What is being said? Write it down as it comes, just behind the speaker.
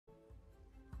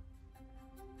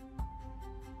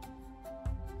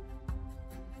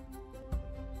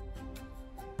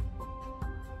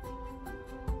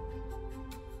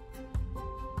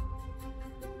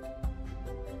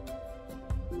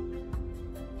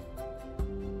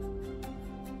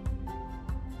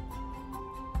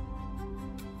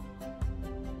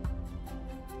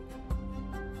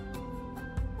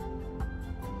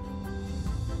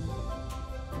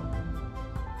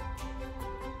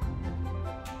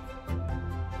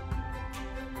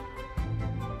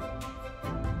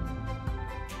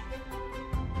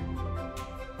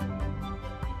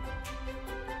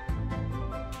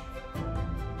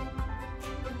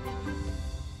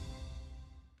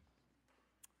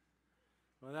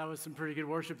Well, that was some pretty good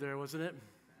worship there, wasn't it?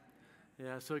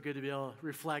 Yeah, so good to be able to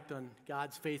reflect on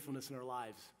God's faithfulness in our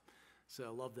lives.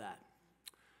 So, love that.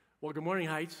 Well, good morning,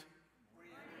 Heights.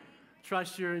 Good morning.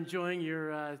 Trust you're enjoying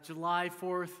your July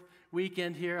 4th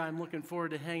weekend here. I'm looking forward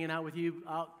to hanging out with you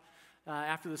out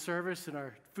after the service in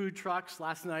our food trucks.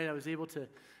 Last night, I was able to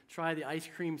try the ice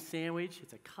cream sandwich.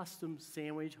 It's a custom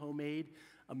sandwich, homemade,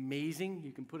 amazing.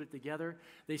 You can put it together.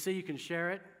 They say you can share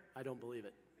it. I don't believe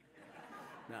it.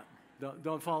 No,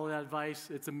 don't follow that advice.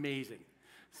 It's amazing.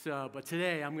 So, but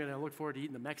today I'm going to look forward to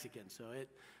eating the Mexican. So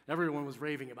everyone was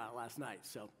raving about it last night.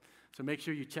 So make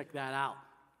sure you check that out.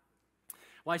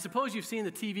 Well, I suppose you've seen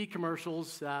the TV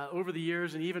commercials over the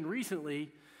years and even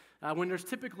recently when there's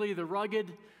typically the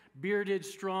rugged, bearded,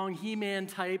 strong He-Man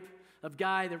type of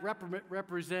guy that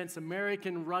represents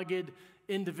American rugged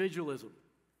individualism.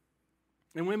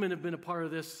 And women have been a part of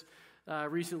this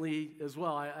recently as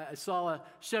well. I saw a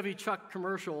Chevy truck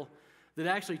commercial that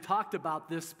actually talked about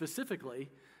this specifically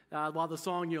while the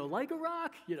song, Like a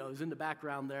Rock, is in the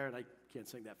background there, and I can't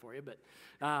sing that for you,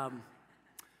 but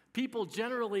people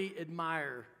generally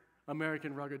admire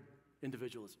American rugged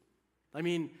individualism. I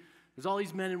mean, there's all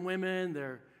these men and women,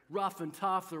 they're rough and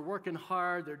tough, they're working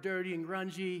hard, they're dirty and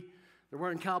grungy, they're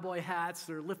wearing cowboy hats,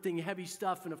 they're lifting heavy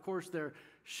stuff, and of course, they're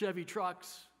Chevy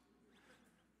trucks.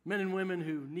 Men and women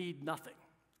who need nothing,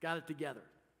 got it together.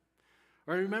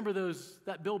 Or I remember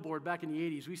that billboard back in the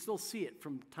 80s. We still see it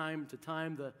from time to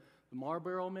time, the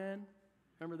Marlboro Man.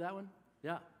 Remember that one?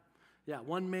 Yeah,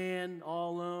 one man,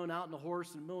 all alone, out on a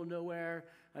horse in the middle of nowhere.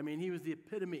 I mean, he was the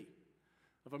epitome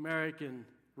of American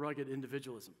rugged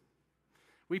individualism.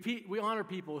 We honor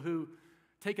people who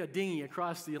take a dinghy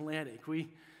across the Atlantic.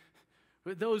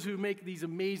 Those who make these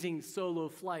amazing solo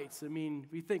flights. I mean,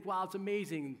 we think, wow, it's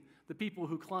amazing, the people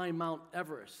who climb Mount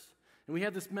Everest. And we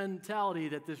have this mentality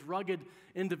that this rugged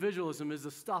individualism is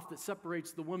the stuff that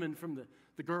separates the women from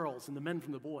the girls and the men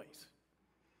from the boys.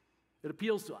 It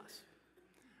appeals to us.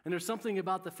 And there's something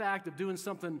about the fact of doing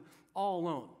something all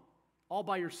alone, all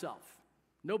by yourself,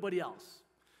 nobody else.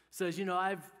 Says,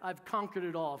 I've conquered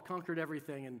it all, I've conquered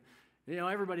everything, and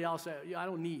everybody else, I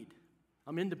don't need.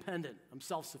 I'm independent, I'm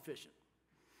self-sufficient.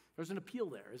 There's an appeal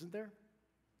there, isn't there?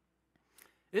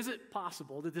 Is it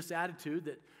possible that this attitude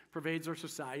that pervades our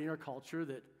society and our culture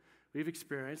that we've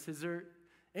experienced, is there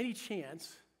any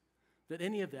chance that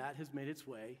any of that has made its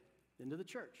way into the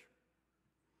church?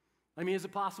 I mean, is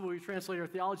it possible we translate our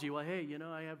theology? Well, hey,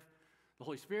 I have the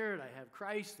Holy Spirit, I have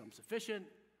Christ, I'm sufficient.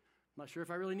 I'm not sure if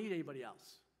I really need anybody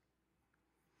else.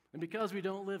 And because we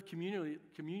don't live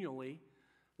communally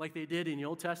like they did in the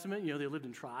Old Testament, they lived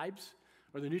in tribes,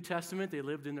 or the New Testament, they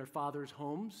lived in their father's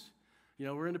homes.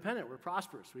 We're independent, we're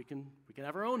prosperous, we can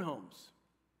have our own homes.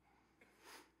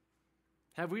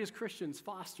 Have we as Christians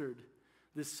fostered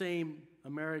this same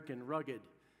American rugged,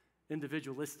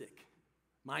 individualistic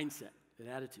mindset and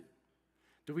attitude?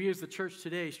 Do we as the church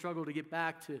today struggle to get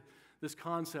back to this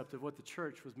concept of what the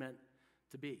church was meant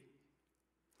to be?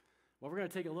 Well, we're going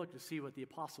to take a look to see what the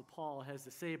Apostle Paul has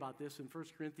to say about this in 1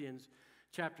 Corinthians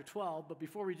chapter 12. But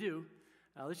before we do,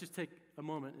 let's just take a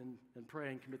moment and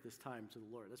pray and commit this time to the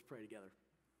Lord. Let's pray together.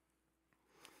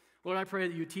 Lord, I pray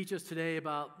that you teach us today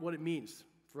about what it means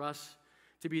for us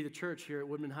to be the church here at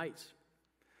Woodmen Heights.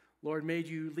 Lord, may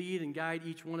you lead and guide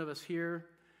each one of us here.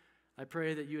 I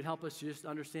pray that you would help us to just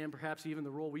understand perhaps even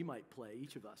the role we might play,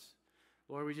 each of us.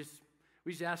 Lord, we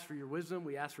just ask for your wisdom.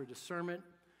 We ask for discernment.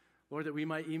 Lord, that we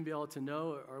might even be able to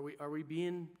know, are we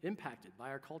being impacted by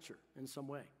our culture in some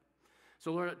way?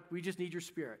 So, Lord, we just need your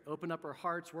Spirit. Open up our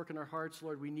hearts, work in our hearts.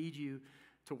 Lord, we need you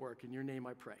to work. In your name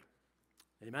I pray.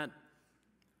 Amen.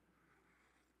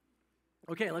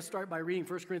 Okay, let's start by reading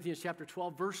 1 Corinthians chapter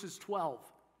 12, verses 12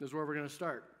 is where we're going to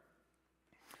start.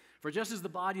 For just as the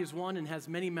body is one and has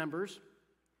many members,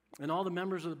 and all the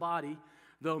members of the body,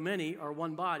 though many, are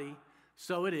one body,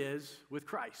 so it is with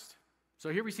Christ. So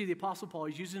here we see the Apostle Paul.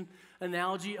 He's using an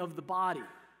analogy of the body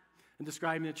and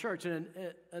describing the church. And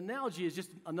an analogy is just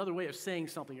another way of saying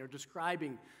something or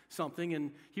describing something.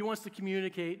 And he wants to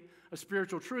communicate a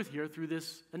spiritual truth here through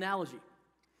this analogy.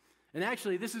 And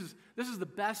actually, this is the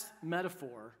best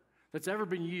metaphor that's ever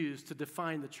been used to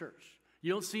define the church.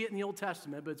 You don't see it in the Old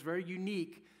Testament, but it's a very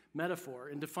unique metaphor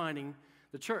in defining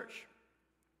the church.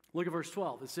 Look at verse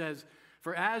 12. It says,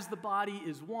 "For as the body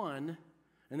is one,"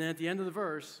 and then at the end of the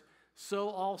verse, "so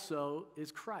also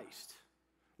is Christ."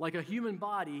 Like a human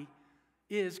body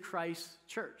is Christ's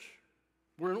church.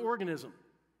 We're an organism.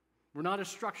 We're not a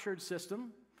structured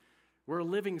system. We're a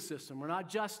living system. We're not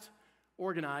just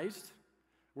organized.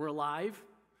 We're alive.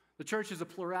 The church is a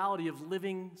plurality of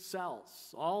living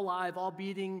cells, all alive, all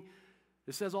beating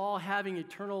It says all having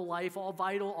eternal life, all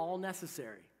vital, all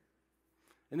necessary.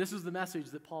 And this is the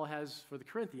message that Paul has for the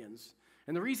Corinthians.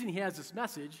 And the reason he has this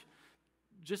message,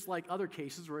 just like other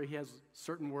cases where he has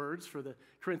certain words for the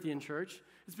Corinthian church,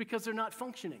 is because they're not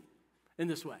functioning in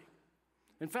this way.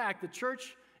 In fact, the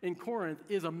church in Corinth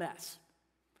is a mess.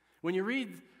 When you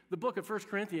read the book of 1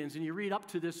 Corinthians and you read up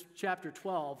to this chapter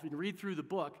 12 and you read through the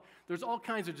book, there's all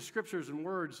kinds of descriptors and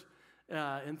words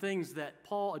and things that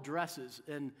Paul addresses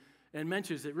and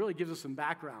mentions that really gives us some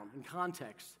background and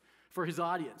context for his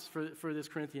audience, for this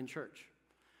Corinthian church.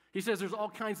 He says there's all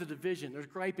kinds of division. There's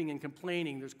griping and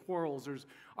complaining. There's quarrels. There's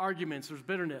arguments. There's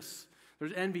bitterness.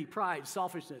 There's envy, pride,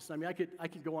 selfishness. I mean, I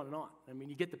could go on and on. I mean,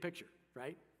 you get the picture,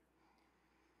 right?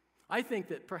 I think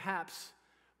that perhaps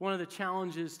one of the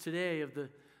challenges today of the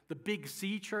Big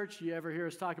C church, you ever hear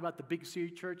us talk about the Big C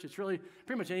church? It's really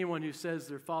pretty much anyone who says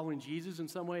they're following Jesus in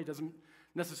some way. It doesn't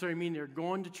necessarily mean they're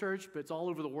going to church, but it's all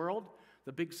over the world,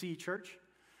 the Big C church.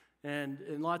 And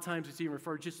a lot of times it's even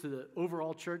referred just to the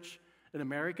overall church in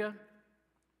America.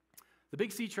 The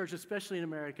Big C church, especially in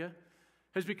America,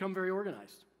 has become very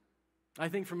organized. I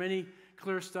think from any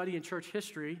clear study in church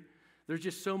history, there's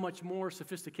just so much more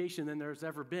sophistication than there's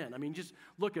ever been. I mean, just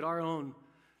look at our own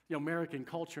American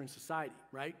culture and society,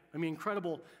 right? I mean,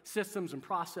 incredible systems and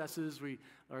processes. We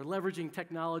are leveraging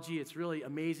technology. It's really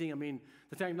amazing. I mean,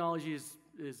 the technology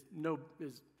is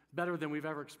better than we've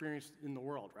ever experienced in the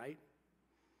world, right?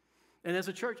 And as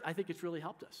a church, I think it's really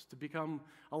helped us to become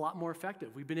a lot more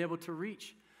effective. We've been able to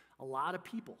reach a lot of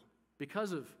people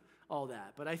because of all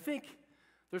that. But I think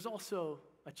there's also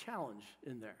a challenge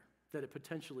in there that it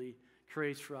potentially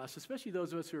creates for us, especially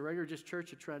those of us who are regular just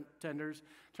church attenders,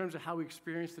 in terms of how we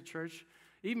experience the church,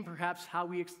 even perhaps how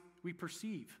we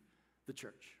perceive the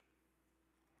church.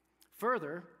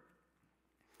 Further,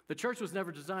 the church was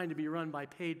never designed to be run by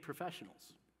paid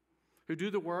professionals who do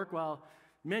the work while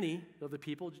many of the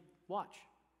people watch.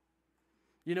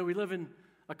 We live in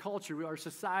a culture, our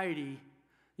society,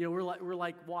 we're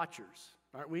like watchers,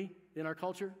 aren't we, in our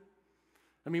culture?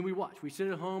 I mean, we watch. We sit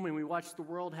at home and we watch the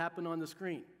world happen on the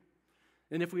screen.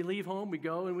 And if we leave home, we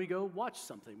go watch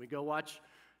something. We go watch,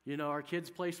 our kids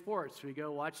play sports. We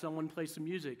go watch someone play some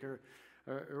music or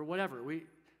whatever. We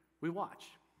watch.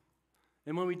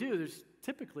 And when we do,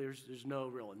 there's no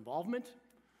real involvement.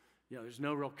 There's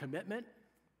no real commitment,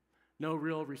 no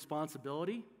real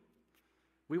responsibility.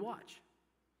 We watch.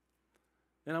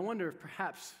 And I wonder if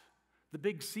perhaps the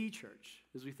Big C church,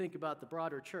 as we think about the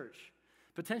broader church,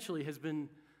 potentially has been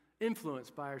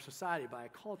influenced by our society, by a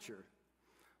culture,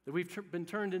 that we've been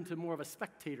turned into more of a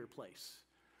spectator place,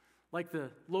 like the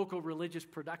local religious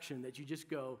production that you just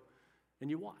go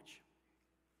and you watch.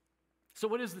 So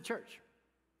what is the church?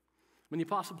 When the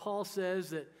Apostle Paul says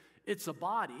that it's a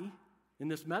body in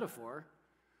this metaphor,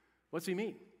 what's he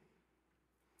mean?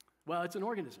 Well, it's an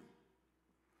organism.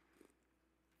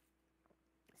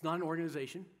 It's not an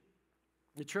organization.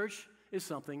 The church is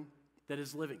something that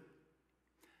is living.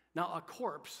 Now, a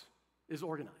corpse is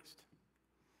organized.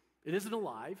 It isn't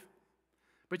alive,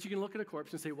 but you can look at a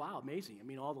corpse and say, wow, amazing. I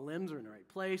mean, all the limbs are in the right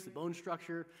place, the bone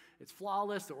structure, it's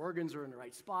flawless, the organs are in the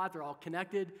right spot, they're all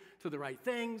connected to the right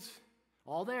things,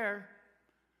 all there,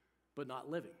 but not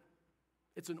living.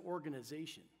 It's an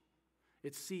organization.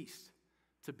 It's ceased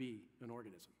to be an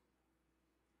organism.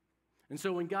 And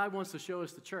so when God wants to show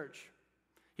us the church,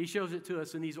 he shows it to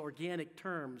us in these organic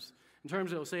terms, in terms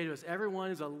that will say to us,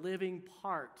 everyone is a living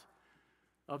part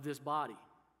of this body.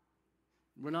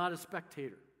 We're not a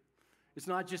spectator. It's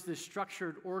not just this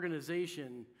structured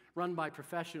organization run by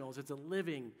professionals. It's a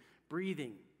living,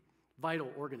 breathing, vital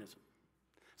organism.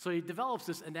 So he develops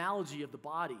this analogy of the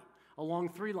body along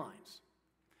 3 lines.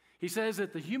 He says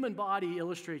that the human body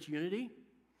illustrates unity,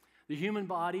 the human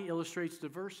body illustrates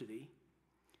diversity,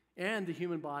 and the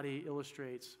human body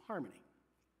illustrates harmony.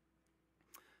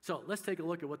 So let's take a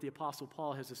look at what the Apostle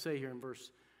Paul has to say here in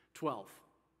verse 12.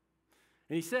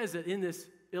 And he says that in this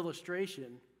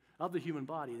illustration of the human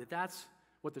body, that's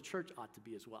what the church ought to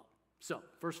be as well. So,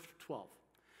 verse 12.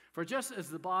 For just as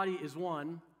the body is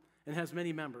one and has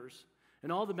many members,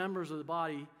 and all the members of the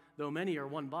body, though many, are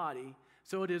one body,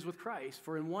 so it is with Christ.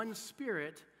 For in one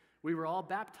Spirit we were all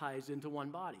baptized into one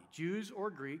body, Jews or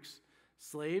Greeks,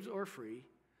 slaves or free,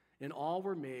 and all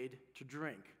were made to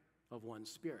drink of one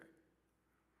Spirit.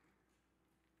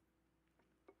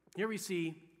 Here we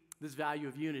see this value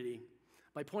of unity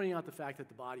by pointing out the fact that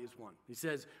the body is one. He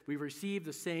says, we've received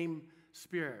the same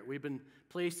Spirit. We've been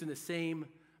placed in the same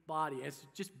body. It's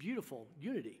just beautiful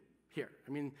unity here.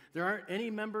 I mean, there aren't any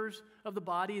members of the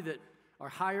body that are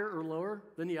higher or lower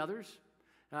than the others.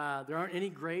 There aren't any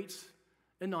greats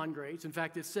and non-greats. In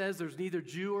fact, it says there's neither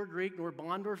Jew or Greek, nor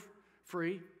bond or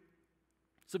free.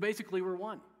 So basically, we're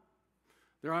one.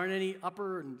 There aren't any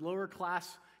upper and lower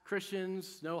class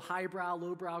Christians, no highbrow,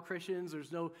 lowbrow Christians.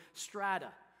 There's no strata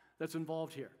that's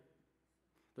involved here.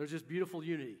 There's just beautiful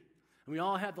unity. And we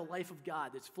all have the life of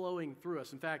God that's flowing through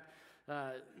us. In fact,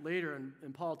 later,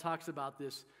 and Paul talks about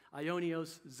this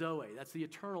Ionios Zoe. That's the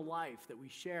eternal life that we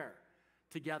share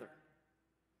together.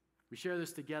 We share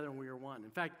this together and we are one.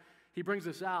 In fact, he brings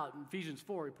this out in Ephesians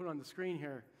 4. We put it on the screen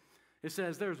here. It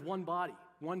says there's one body,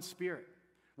 one spirit,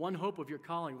 one hope of your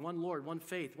calling, one Lord, one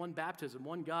faith, one baptism,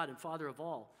 one God and Father of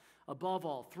all, above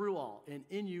all, through all, and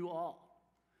in you all.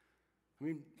 I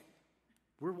mean,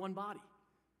 we're one body.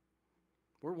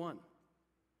 We're one.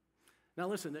 Now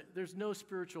listen, there's no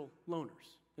spiritual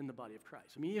loners in the body of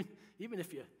Christ. I mean, even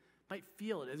if you might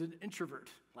feel it as an introvert,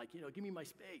 like, give me my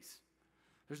space.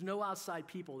 There's no outside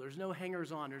people. There's no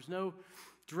hangers-on. There's no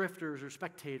drifters or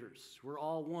spectators. We're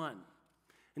all one.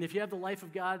 And if you have the life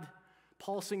of God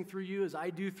pulsing through you as I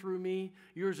do through me,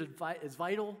 yours is as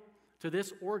vital to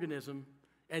this organism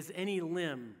as any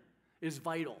limb is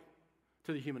vital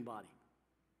to the human body.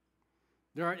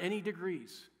 There aren't any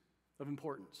degrees of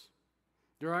importance.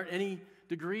 There aren't any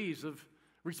degrees of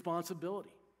responsibility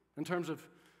in terms of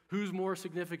who's more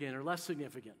significant or less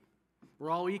significant. We're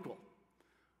all equal.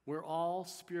 We're all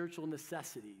spiritual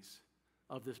necessities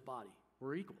of this body.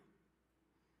 We're equal.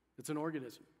 It's an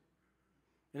organism.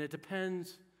 And it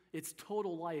depends its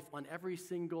total life on every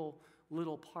single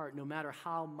little part, no matter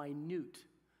how minute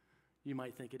you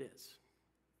might think it is.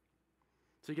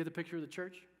 So you get the picture of the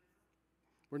church?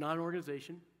 We're not an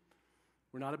organization.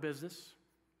 We're not a business.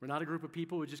 We're not a group of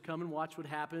people who just come and watch what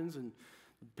happens, and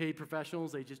paid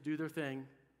professionals, they just do their thing.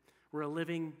 We're a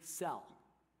living cell.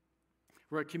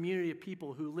 We're a community of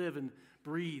people who live and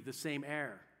breathe the same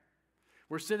air.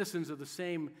 We're citizens of the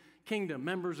same kingdom,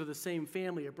 members of the same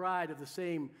family, a bride of the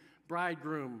same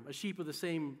bridegroom, a sheep of the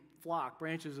same flock,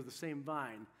 branches of the same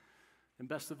vine. And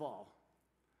best of all,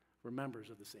 we're members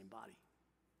of the same body.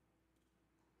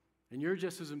 And you're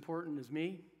just as important as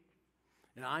me,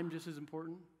 and I'm just as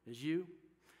important as you,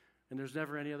 and there's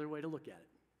never any other way to look at it.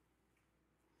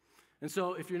 And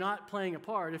so if you're not playing a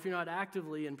part, if you're not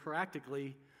actively and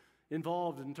practically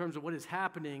involved in terms of what is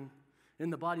happening in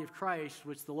the body of Christ,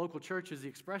 which the local church is the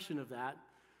expression of that,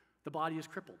 the body is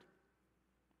crippled.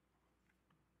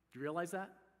 Do you realize that?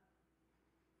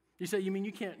 You say, you mean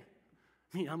you can't,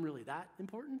 I'm really that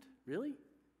important? Really?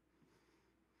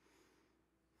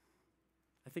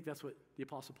 I think that's what the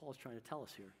Apostle Paul is trying to tell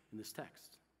us here in this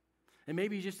text. And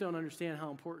maybe you just don't understand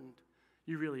how important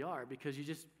you really are because you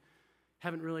just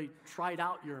haven't really tried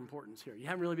out your importance here. You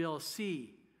haven't really been able to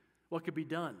see what could be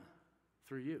done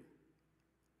through you.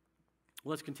 Well,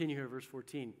 let's continue here, verse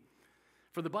 14.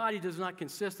 For the body does not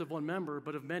consist of one member,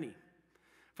 but of many.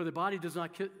 For the body does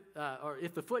not, or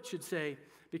if the foot should say,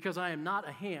 because I am not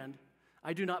a hand,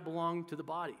 I do not belong to the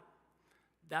body,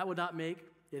 that would not make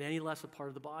it any less a part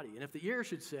of the body. And if the ear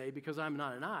should say, because I'm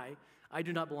not an eye, I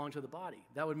do not belong to the body,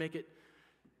 that would make it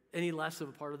any less of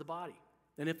a part of the body.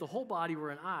 And if the whole body were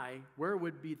an eye, where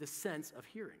would be the sense of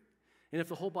hearing? And if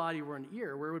the whole body were an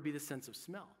ear, where would be the sense of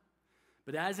smell?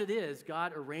 But as it is,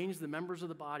 God arranged the members of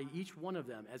the body, each one of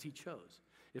them, as he chose.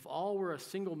 If all were a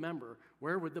single member,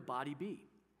 where would the body be?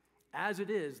 As it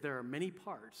is, there are many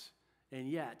parts, and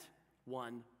yet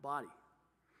one body.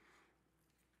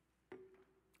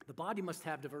 The body must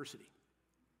have diversity.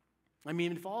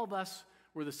 If all of us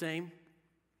were the same,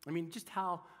 just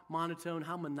how monotone,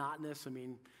 how monotonous,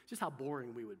 just how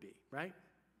boring we would be, right?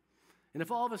 And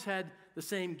if all of us had the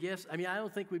same gifts, I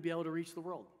don't think we'd be able to reach the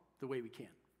world the way we can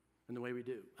and the way we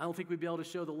do. I don't think we'd be able to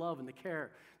show the love and the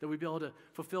care, that we'd be able to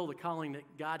fulfill the calling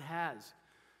that God has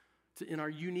in our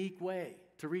unique way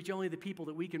to reach only the people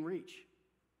that we can reach.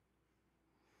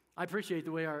 I appreciate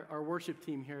the way our worship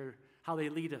team here, how they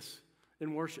lead us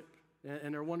in worship,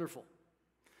 and they're wonderful.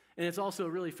 And it's also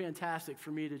really fantastic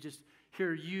for me to just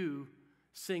hear you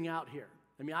sing out here.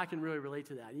 I can really relate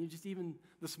to that. And just even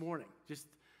this morning, just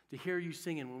to hear you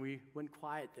singing when we went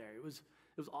quiet there, it was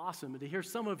awesome. And to hear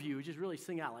some of you just really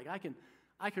sing out, like I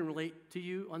can relate to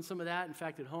you on some of that. In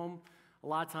fact, at home, a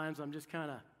lot of times I'm just kind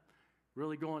of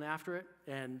really going after it.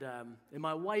 And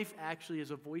my wife actually is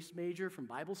a voice major from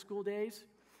Bible school days.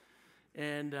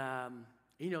 And,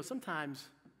 sometimes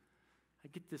I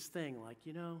get this thing like,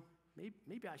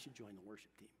 maybe I should join the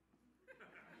worship team.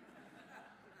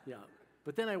 Yeah,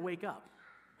 but then I wake up.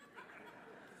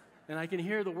 And I can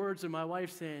hear the words of my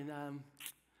wife saying,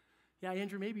 yeah,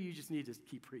 Andrew, maybe you just need to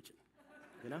keep preaching,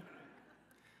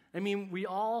 we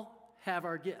all have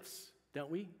our gifts, don't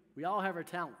we? We all have our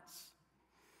talents.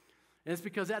 And it's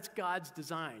because that's God's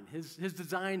design. His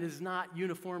design is not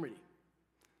uniformity.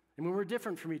 And when we're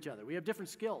different from each other, we have different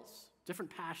skills,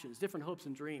 different passions, different hopes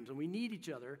and dreams, and we need each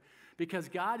other because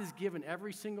God has given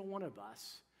every single one of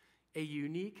us a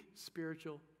unique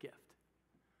spiritual gift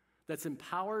that's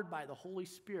empowered by the Holy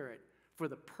Spirit for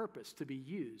the purpose to be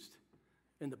used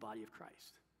in the body of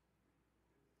Christ.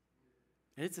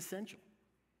 And it's essential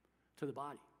to the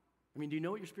body. I mean, do you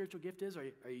know what your spiritual gift is? Are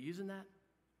you using that?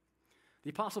 The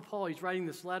Apostle Paul, he's writing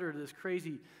this letter to this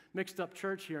crazy, mixed-up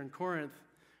church here in Corinth,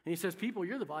 and he says, people,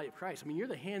 you're the body of Christ. I mean, you're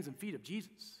the hands and feet of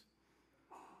Jesus.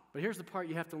 But here's the part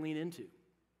you have to lean into.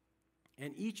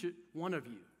 And each one of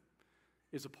you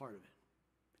is a part of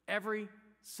it. Every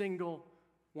single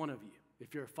one of you,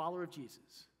 if you're a follower of Jesus,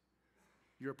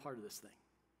 you're a part of this thing.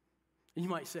 And you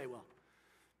might say, well,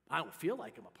 I don't feel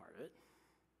like I'm a part of it.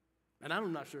 And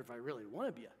I'm not sure if I really want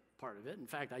to be a part of it. In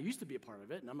fact, I used to be a part of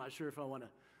it, and I'm not sure if I want to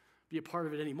be a part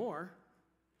of it anymore.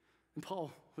 And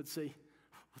Paul would say,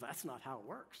 well, that's not how it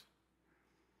works.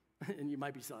 And you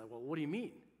might be saying, well, what do you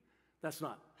mean? That's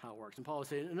not how it works. And Paul would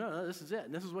say, no, this is it.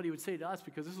 And this is what he would say to us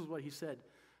because this is what he said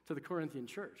to the Corinthian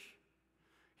church.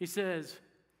 He says,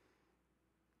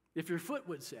 if your foot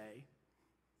would say,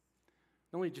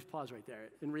 let me just pause right there.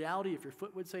 In reality, if your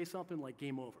foot would say something like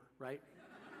game over, right?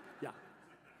 Yeah.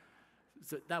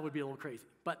 So that would be a little crazy.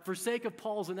 But for sake of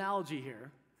Paul's analogy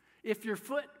here, if your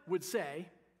foot would say,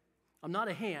 I'm not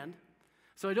a hand,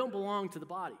 so I don't belong to the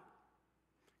body,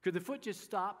 could the foot just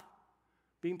stop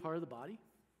being part of the body?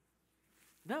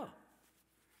 No.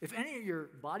 If any of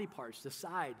your body parts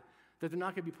decide that they're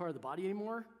not going to be part of the body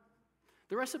anymore,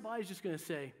 the rest of the body is just going to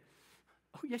say,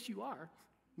 oh, yes, you are.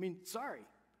 I mean, sorry.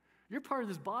 You're part of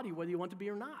this body whether you want to be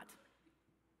or not.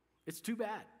 It's too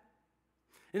bad.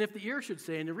 And if the ear should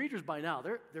say, and the readers by now,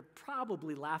 they're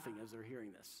probably laughing as they're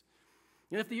hearing this.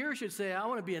 And if the ear should say, I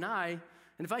want to be an eye,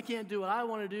 and if I can't do what I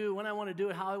want to do, when I want to do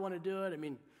it, how I want to do it, I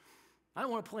mean, I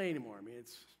don't want to play anymore. I mean,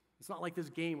 it's not like this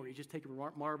game where you just take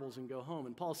marbles and go home.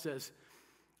 And Paul says,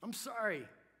 I'm sorry,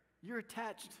 you're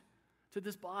attached to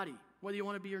this body, whether you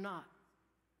want to be or not.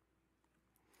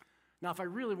 Now, if I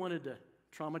really wanted to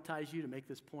traumatize you to make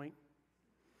this point,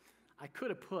 I could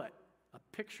have put a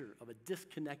picture of a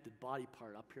disconnected body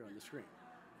part up here on the screen.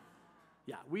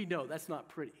 Yeah, we know that's not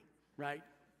pretty, right?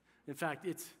 In fact,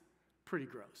 it's pretty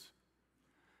gross.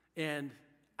 And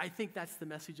I think that's the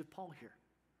message of Paul here.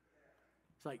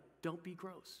 It's like, don't be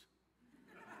gross.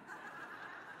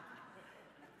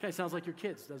 Okay, sounds like your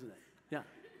kids, doesn't it? Yeah.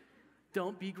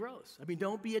 Don't be gross. I mean,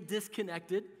 don't be a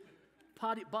disconnected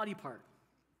body part.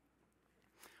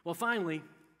 Well, finally,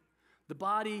 the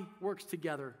body works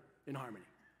together in harmony.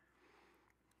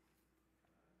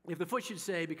 If the foot should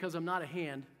say, because I'm not a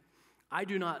hand, I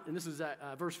do not, and this is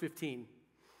verse 15,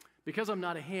 because I'm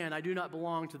not a hand, I do not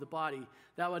belong to the body,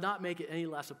 that would not make it any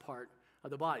less a part of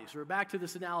the body. So we're back to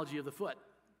this analogy of the foot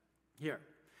here.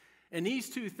 And these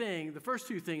two things, the first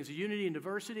two things, the unity and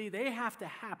diversity, they have to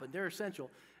happen. They're essential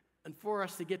and for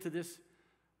us to get to this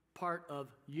part of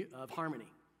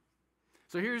harmony.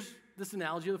 So here's this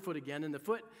analogy of the foot again, and the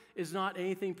foot is not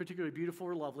anything particularly beautiful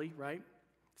or lovely, right?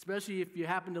 Especially if you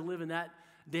happen to live in that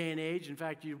day and age. In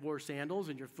fact, you wore sandals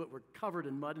and your foot were covered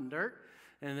in mud and dirt,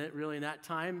 and it really in that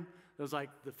time, it was like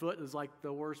the foot is like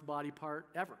the worst body part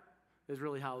ever, is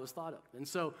really how it was thought of. And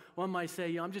so one might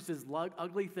say, I'm just this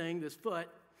ugly thing, this foot,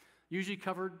 usually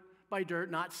covered by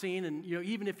dirt, not seen, and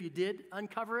even if you did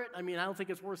uncover it, I mean, I don't think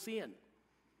it's worth seeing.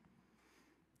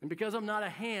 And because I'm not a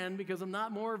hand, because I'm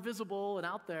not more visible and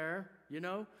out there,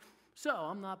 so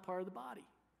I'm not part of the body.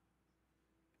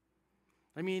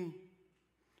 I mean,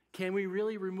 can we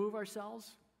really remove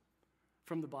ourselves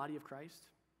from the body of Christ?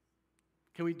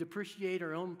 Can we depreciate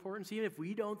our own importance, even if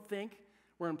we don't think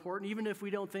we're important, even if we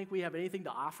don't think we have anything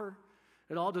to offer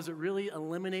at all? Does it really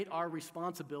eliminate our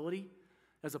responsibility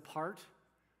as a part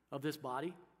of this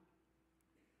body?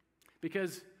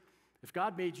 Because if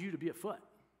God made you to be a foot,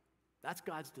 that's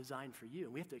God's design for you,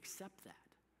 and we have to accept that,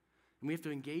 and we have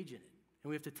to engage in it, and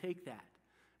we have to take that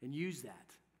and use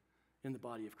that in the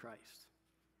body of Christ.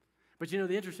 But the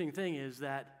interesting thing is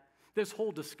that this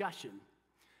whole discussion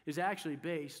is actually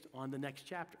based on the next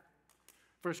chapter,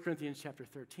 1 Corinthians chapter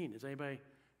 13. Does anybody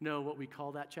know what we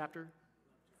call that chapter?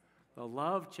 The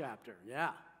love chapter.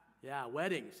 Yeah,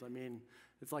 weddings. I mean,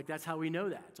 it's like that's how we know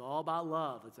that. It's all about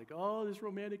love. It's like, this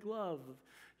romantic love,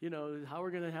 how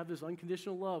we're going to have this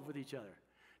unconditional love with each other.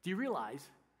 Do you realize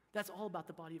that's all about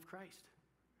the body of Christ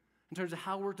in terms of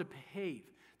how we're to behave?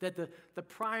 That the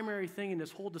primary thing in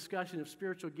this whole discussion of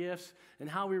spiritual gifts and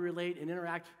how we relate and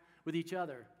interact with each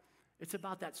other, it's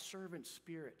about that servant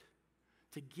spirit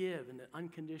to give and to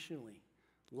unconditionally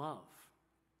love.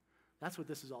 That's what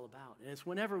this is all about. And it's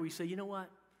whenever we say, you know what?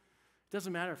 It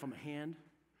doesn't matter if I'm a hand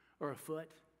or a foot.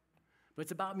 But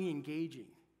it's about me engaging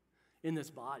in this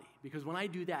body. Because when I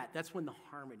do that, that's when the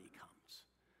harmony comes.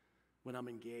 When I'm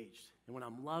engaged and when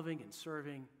I'm loving and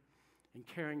serving and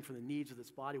caring for the needs of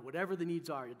this body, whatever the needs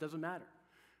are, it doesn't matter.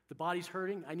 If the body's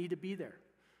hurting, I need to be there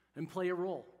and play a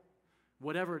role.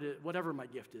 Whatever my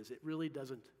gift is, it really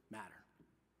doesn't matter.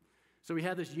 So we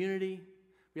have this unity,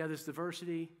 we have this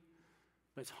diversity,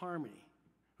 but it's harmony.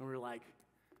 And we're like,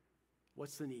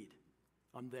 what's the need?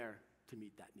 I'm there to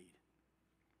meet that need.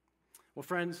 Well,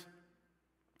 friends,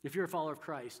 if you're a follower of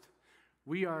Christ,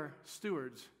 we are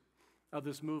stewards of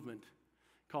this movement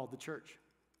called the church.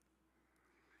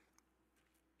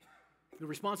 The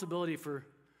responsibility for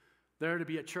there to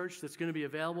be a church that's going to be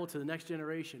available to the next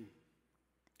generation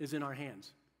is in our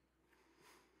hands.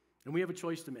 And we have a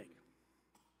choice to make.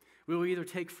 We will either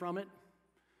take from it,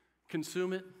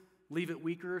 consume it, leave it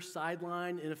weaker,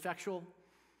 sideline, ineffectual,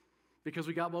 because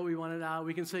we got what we wanted out.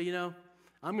 We can say, I'm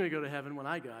going to go to heaven when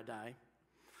I die.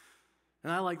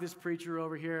 And I like this preacher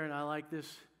over here, and I like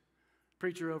this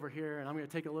preacher over here, and I'm going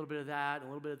to take a little bit of that and a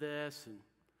little bit of this, and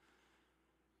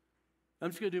I'm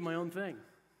just going to do my own thing.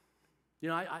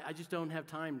 I just don't have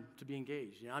time to be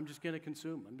engaged. I'm just going to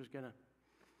consume. I'm just going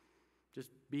to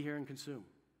be here and consume.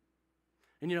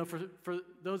 And for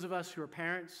those of us who are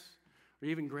parents or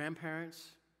even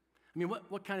grandparents,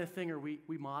 what kind of thing are we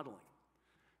modeling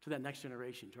to that next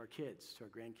generation, to our kids, to our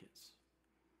grandkids?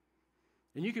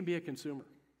 And you can be a consumer.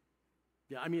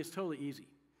 Yeah, it's totally easy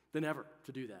than ever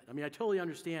to do that. I totally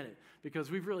understand it because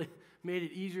we've really made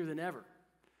it easier than ever.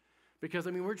 Because,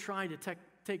 we're trying to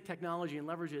take technology and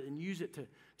leverage it and use it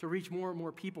to reach more and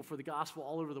more people for the gospel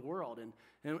all over the world.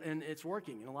 And it's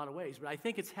working in a lot of ways. But I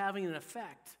think it's having an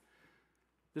effect,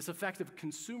 this effect of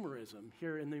consumerism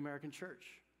here in the American church.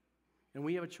 And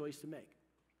we have a choice to make.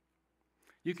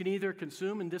 You can either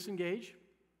consume and disengage,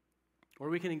 or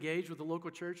we can engage with the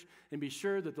local church and be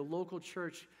sure that the local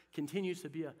church continues to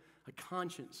be a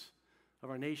conscience of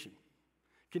our nation,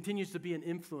 continues to be an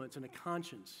influence and a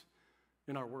conscience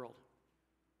in our world.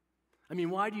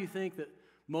 Why do you think that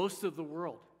most of the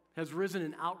world has risen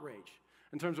in outrage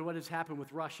in terms of what has happened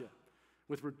with Russia,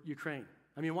 with Ukraine?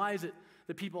 Why is it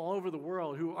that people all over the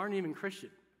world who aren't even Christian,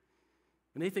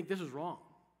 and they think this is wrong?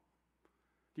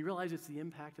 Do you realize it's the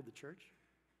impact of the church?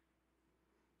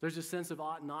 There's a sense of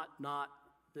ought, not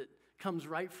that comes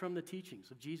right from the teachings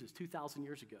of Jesus 2,000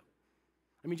 years ago.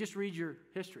 Just read your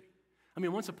history.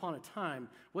 Once upon a time,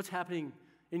 what's happening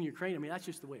in Ukraine, that's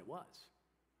just the way it was.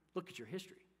 Look at your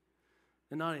history.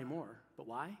 And not anymore. But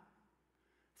why?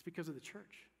 It's because of the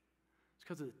church. It's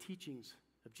because of the teachings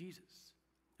of Jesus.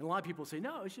 And a lot of people say,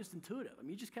 no, it's just intuitive.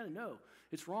 You just kind of know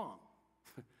it's wrong.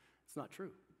 It's not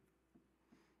true.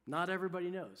 Not everybody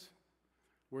knows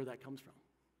where that comes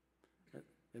from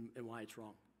and why it's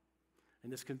wrong.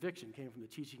 And this conviction came from the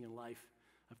teaching and life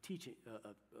of teaching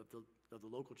of the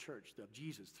local church, of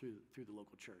Jesus through the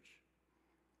local church.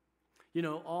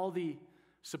 All the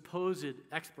supposed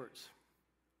experts,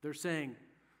 they're saying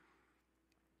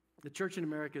the church in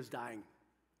America is dying,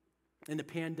 and the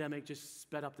pandemic just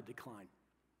sped up the decline.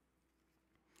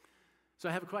 So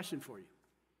I have a question for you.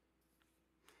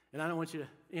 And I don't want you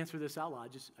to answer this out loud.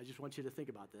 I just want you to think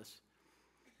about this.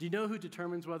 Do you know who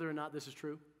determines whether or not this is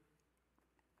true?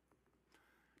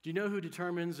 Do you know who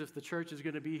determines if the church is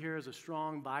going to be here as a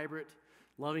strong, vibrant,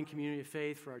 loving community of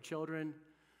faith for our children,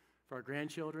 for our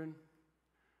grandchildren,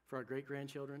 for our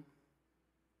great-grandchildren?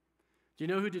 Do you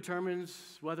know who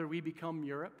determines whether we become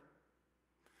Europe?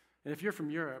 And if you're from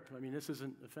Europe, this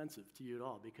isn't offensive to you at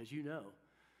all because you know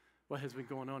what has been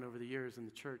going on over the years in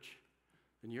the church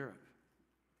in Europe.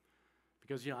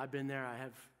 Because, I've been there. I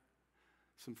have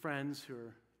some friends who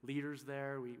are leaders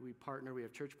there. We partner. We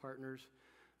have church partners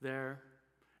there.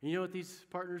 And you know what these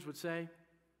partners would say?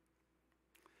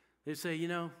 They'd say,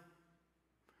 you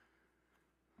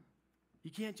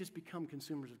can't just become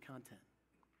consumers of content.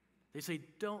 They say,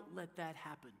 don't let that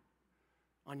happen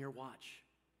on your watch.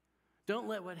 Don't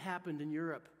let what happened in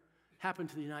Europe happen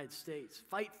to the United States.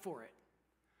 Fight for it.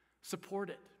 Support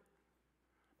it.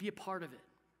 Be a part of it.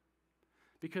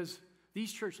 Because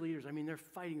these church leaders, they're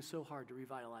fighting so hard to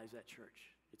revitalize that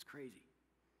church. It's crazy.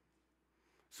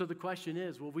 So the question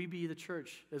is, will we be the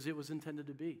church as it was intended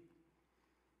to be?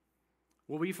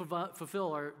 Will we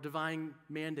fulfill our divine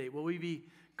mandate? Will we be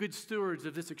good stewards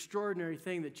of this extraordinary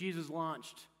thing that Jesus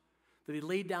launched, that he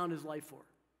laid down his life for?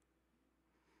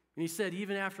 And he said,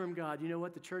 even after I'm God, you know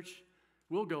what? The church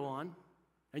will go on,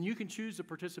 and you can choose to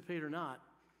participate or not.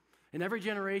 In every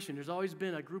generation, there's always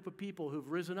been a group of people who've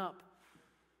risen up,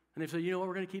 and they've said, you know what?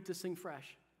 We're going to keep this thing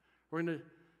fresh. We're going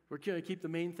to keep the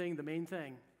main thing,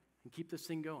 and keep this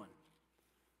thing going.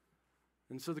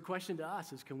 And so the question to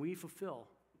us is, can we fulfill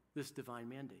this divine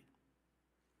mandate?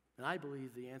 And I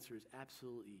believe the answer is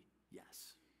absolutely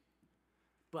yes.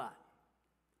 But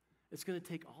it's going to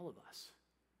take all of us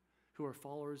who are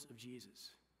followers of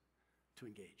Jesus to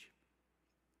engage.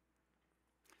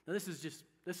 Now, this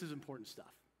is important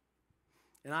stuff.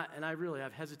 And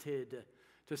I've hesitated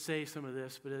to say some of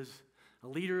this, but as a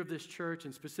leader of this church,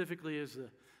 and specifically as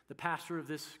the pastor of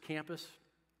this campus,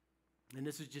 and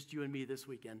this is just you and me this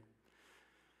weekend,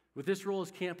 with this role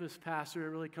as campus pastor, it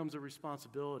really comes a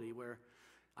responsibility where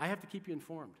I have to keep you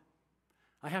informed.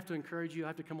 I have to encourage you. I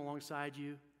have to come alongside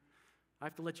you. I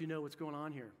have to let you know what's going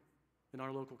on here in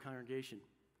our local congregation.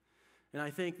 And I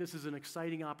think this is an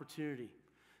exciting opportunity,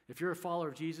 if you're a follower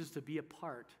of Jesus, to be a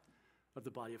part of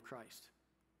the body of Christ.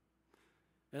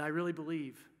 And I really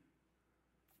believe,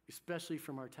 especially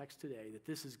from our text today, that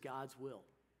this is God's will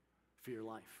for your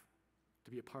life,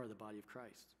 to be a part of the body of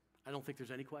Christ. I don't think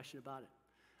there's any question about it.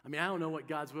 I mean, I don't know what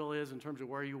God's will is in terms of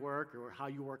where you work or how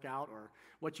you work out or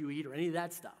what you eat or any of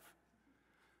that stuff.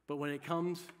 But when it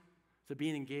comes to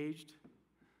being engaged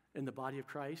in the body of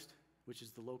Christ, which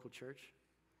is the local church,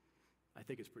 I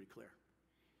think it's pretty clear.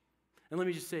 And let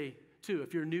me just say, too,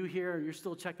 if you're new here and you're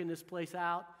still checking this place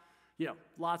out,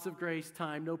 lots of grace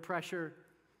time, no pressure.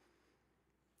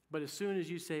 But as soon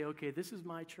as you say, okay, this is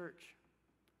my church,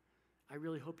 I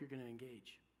really hope you're going to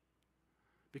engage.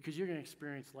 Because you're going to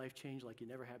experience life change like you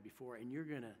never have before, and you're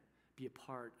going to be a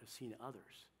part of seeing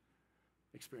others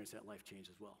experience that life change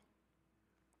as well.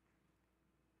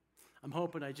 I'm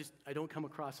hoping I don't come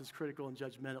across as critical and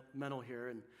judgmental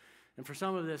here. And for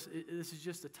some of this is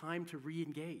just a time to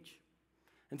re-engage.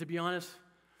 And to be honest,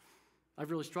 I've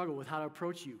really struggled with how to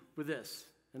approach you with this.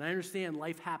 And I understand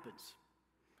life happens.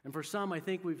 And for some, I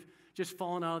think we've just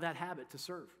fallen out of that habit to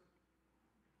serve.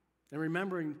 And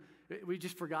remembering, we've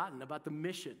just forgotten about the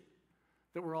mission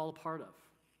that we're all a part of.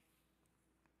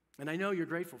 And I know you're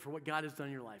grateful for what God has done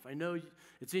in your life. I know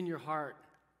it's in your heart.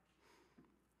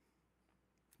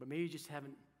 But maybe you just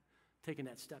haven't taken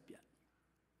that step yet.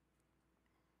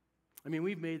 I mean,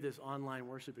 we've made this online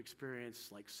worship experience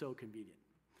like so convenient.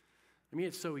 I mean,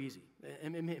 it's so easy.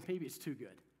 And maybe it's too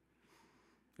good.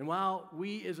 And while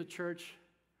we as a church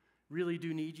really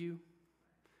do need you,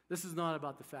 this is not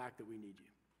about the fact that we need you.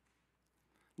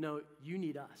 No, you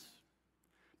need us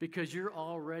because you're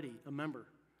already a member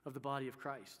of the body of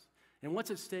Christ. And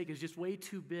what's at stake is just way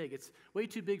too big. It's way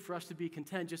too big for us to be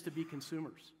content just to be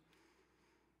consumers.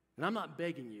 And I'm not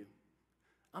begging you.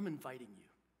 I'm inviting you.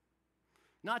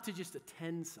 Not to just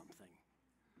attend something.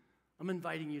 I'm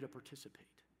inviting you to participate,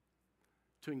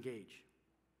 to engage.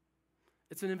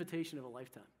 It's an invitation of a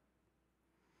lifetime.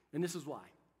 And this is why.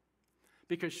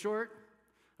 Because short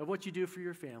of what you do for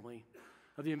your family,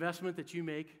 of the investment that you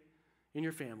make in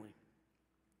your family,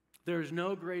 there is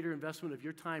no greater investment of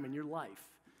your time and your life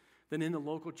than in the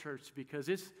local church, because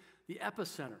it's the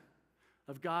epicenter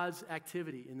of God's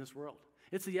activity in this world.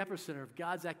 It's the epicenter of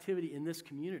God's activity in this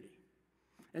community.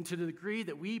 And to the degree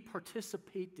that we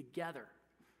participate together,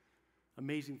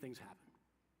 amazing things happen.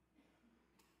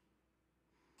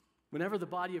 Whenever the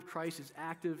body of Christ is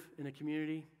active in a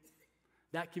community,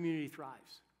 that community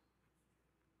thrives.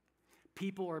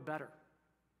 People are better.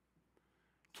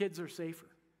 Kids are safer.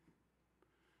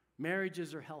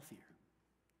 Marriages are healthier.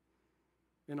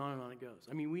 And on it goes.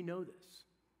 I mean, we know this.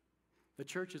 The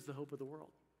church is the hope of the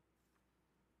world.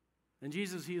 And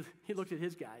Jesus, he looked at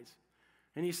his guys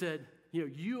and he said,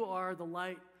 you are the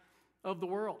light of the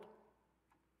world.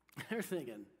 They're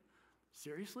thinking,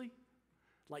 seriously?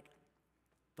 Like,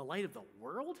 the light of the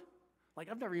world?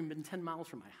 Like, I've never even been 10 miles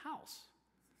from my house.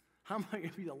 How am I going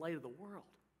to be the light of the world?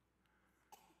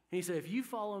 And he said, if you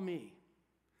follow me,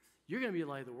 you're going to be the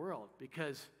light of the world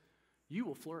because you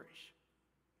will flourish.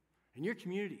 And your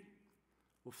community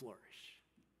will flourish.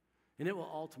 And it will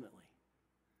ultimately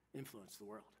influence the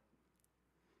world.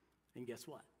 And guess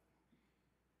what?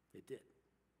 It did.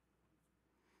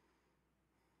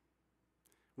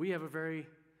 We have a very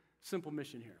simple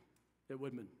mission here at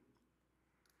Woodmen.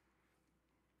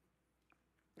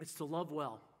 It's to love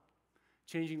well,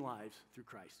 changing lives through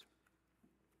Christ.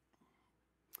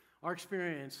 Our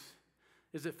experience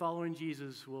is that following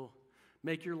Jesus will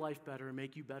make your life better and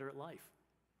make you better at life.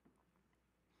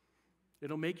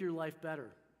 It'll make your life better.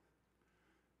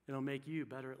 It'll make you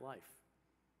better at life.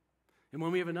 And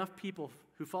when we have enough people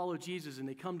who follow Jesus and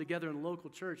they come together in a local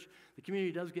church, the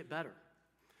community does get better.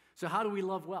 So how do we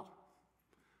love well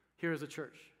here as a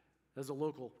church, as a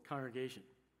local congregation?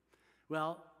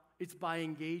 Well, it's by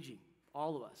engaging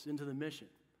all of us into the mission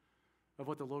of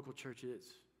what the local church is.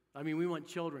 I mean, we want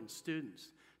children,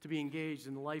 students, to be engaged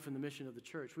in the life and the mission of the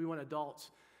church. We want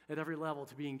adults at every level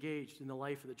to be engaged in the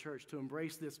life of the church, to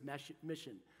embrace this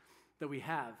mission that we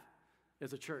have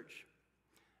as a church.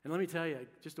 And let me tell you,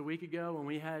 just a week ago when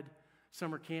we had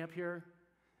summer camp here,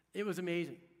 it was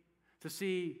amazing to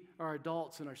see our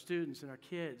adults and our students and our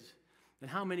kids and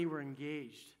how many were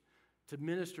engaged to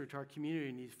minister to our community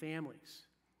and these families.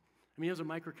 I mean, it was a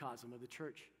microcosm of the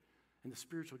church and the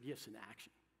spiritual gifts in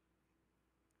action.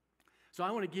 So I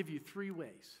want to give you 3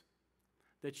 ways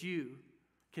that you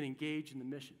can engage in the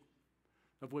mission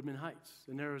of Woodmen Heights.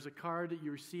 And there was a card that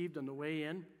you received on the way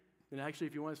in. And actually,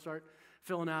 if you want to start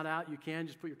filling that out, you can.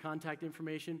 Just put your contact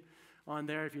information on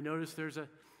there. If you notice, there's a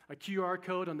QR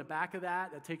code on the back of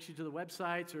that takes you to the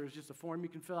websites, or there's just a form you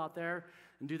can fill out there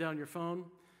and do that on your phone.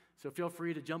 So feel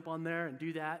free to jump on there and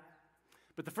do that.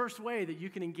 But the first way that you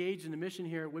can engage in the mission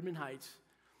here at Woodmen Heights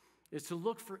is to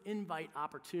look for invite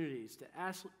opportunities, to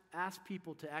ask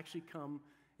people to actually come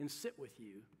and sit with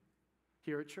you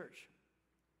here at church.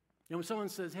 You know, when someone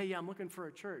says, hey, yeah, I'm looking for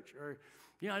a church, or,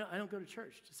 you know, I don't go to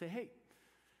church, to say, hey,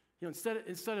 you know,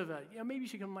 instead of, maybe you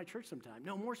should come to my church sometime.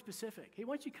 No, more specific. Hey,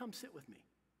 why don't you come sit with me?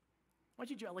 Why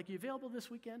don't you, like, you available this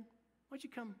weekend? Why don't you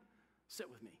come sit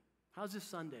with me? How's this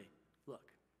Sunday look?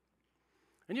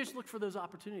 And you just look for those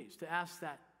opportunities to ask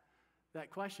that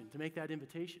question, to make that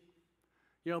invitation.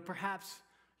 You know, perhaps,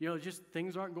 just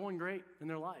things aren't going great in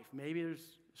their life. Maybe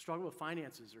there's a struggle with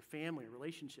finances or family or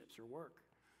relationships or work.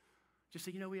 Just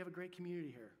say, we have a great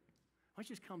community here. Why don't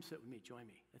you just come sit with me, join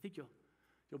me? I think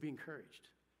you'll be encouraged.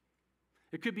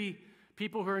 It could be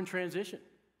people who are in transition.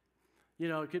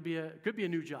 It could be a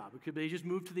new job. It could be they just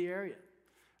moved to the area,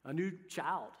 a new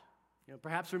child.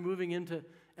 Perhaps they're moving into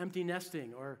empty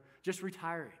nesting or just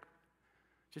retiring.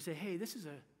 Just say, hey, this is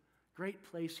a great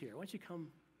place here. Why don't you come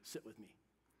sit with me?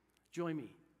 Join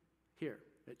me here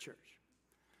at church.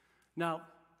 Now,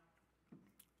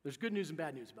 there's good news and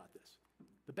bad news about this.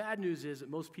 The bad news is that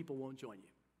most people won't join you.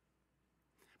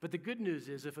 But the good news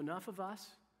is if enough of us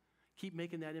keep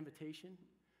making that invitation,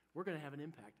 we're going to have an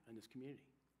impact on this community.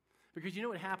 Because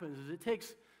what happens is it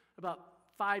takes about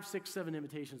 5, 6, 7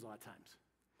 invitations a lot of times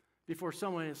before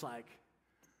someone is like,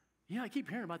 I keep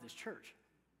hearing about this church.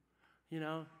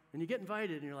 And you get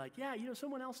invited and you're like, yeah,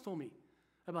 someone else told me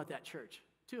about that church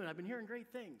too, and I've been hearing great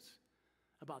things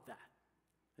about that.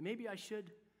 And maybe I should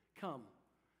come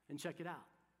and check it out.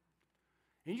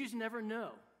 And you just never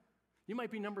know. You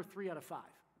might be number 3 out of 5,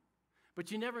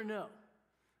 but you never know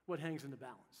what hangs in the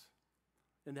balance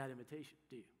in that invitation,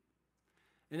 do you?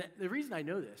 And the reason I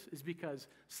know this is because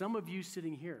some of you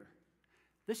sitting here,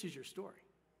 this is your story.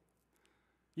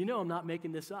 I'm not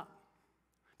making this up.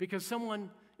 Because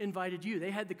someone invited you. They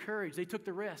had the courage. They took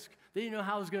the risk. They didn't know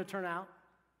how it was going to turn out.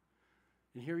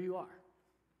 And here you are,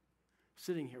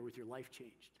 sitting here with your life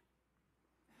changed.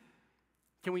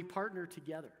 Can we partner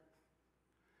together?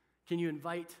 Can you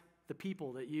invite the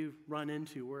people that you run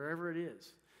into, wherever it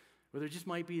is, where there just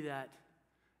might be that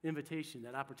invitation,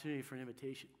 that opportunity for an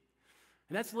invitation?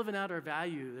 And that's living out our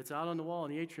value that's out on the wall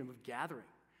in the atrium of gathering.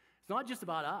 It's not just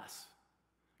about us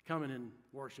coming and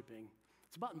worshiping.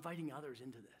 It's about inviting others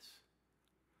into this.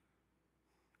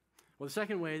 Well, the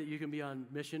second way that you can be on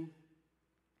mission,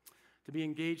 to be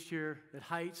engaged here at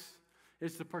Heights,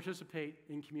 is to participate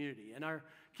in community. And our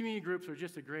community groups are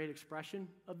just a great expression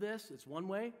of this. It's one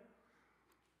way.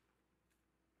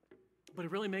 But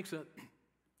it really makes a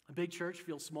big church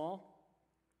feel small.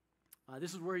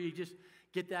 This is where you just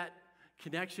get that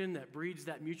connection that breeds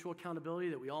that mutual accountability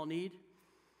that we all need.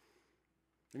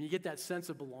 And you get that sense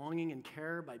of belonging and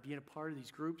care by being a part of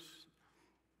these groups.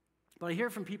 But I hear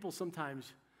from people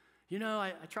sometimes,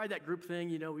 I tried that group thing,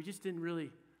 we just didn't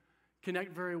really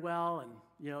connect very well, and,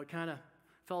 it kind of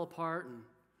fell apart, and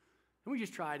we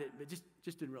just tried it, but it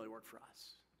just didn't really work for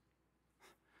us.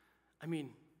 I mean,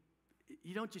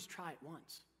 you don't just try it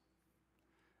once.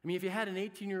 I mean, if you had an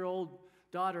 18-year-old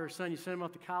daughter or son, you sent them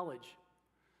off to college,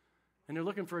 and they're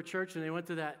looking for a church, and they went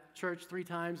to that church 3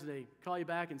 times, and they call you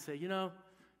back and say,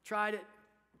 tried it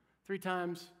 3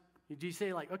 times. Do you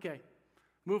say, like, okay,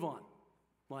 move on?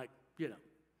 Like,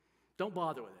 don't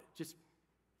bother with it. Just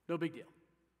no big deal.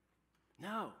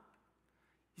 No.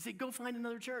 You say, go find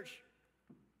another church.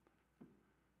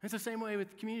 It's the same way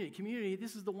with community. Community,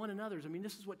 this is the one another's. I mean,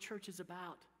 this is what church is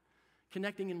about,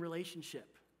 connecting in relationship.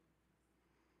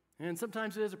 And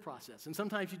sometimes it is a process, and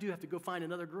sometimes you do have to go find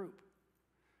another group.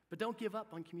 But don't give up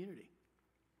on community.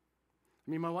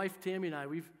 I mean, my wife Tammy and I,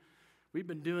 we've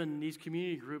been doing these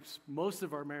community groups most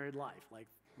of our married life. Like,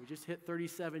 we just hit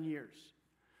 37 years.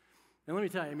 And let me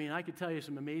tell you, I could tell you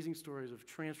some amazing stories of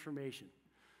transformation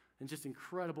and just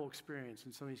incredible experience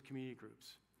in some of these community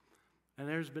groups. And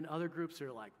there's been other groups that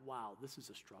are like, wow, this is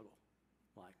a struggle.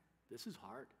 Like, this is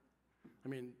hard.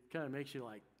 Kind of makes you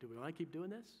like, do we want to keep doing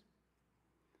this?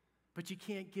 But you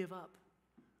can't give up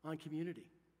on community.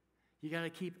 You got to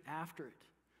keep after it.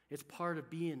 It's part of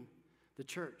being the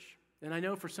church. And I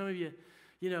know for some of you,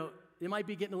 it might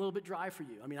be getting a little bit dry for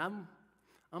you. I mean,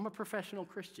 I'm a professional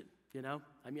Christian,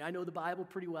 I mean, I know the Bible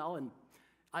pretty well, and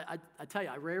I tell you,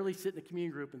 I rarely sit in a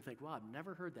community group and think, wow, I've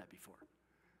never heard that before.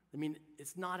 I mean,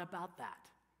 it's not about that.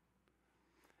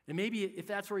 And maybe if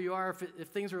that's where you are, if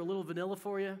things are a little vanilla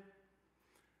for you,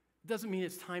 it doesn't mean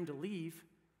it's time to leave.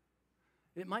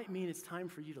 It might mean it's time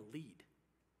for you to lead.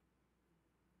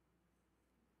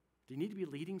 Do you need to be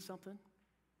leading something?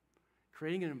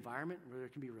 Creating an environment where there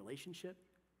can be relationship,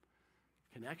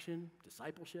 connection,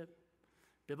 discipleship,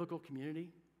 biblical community.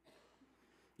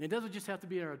 And it doesn't just have to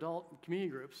be in our adult community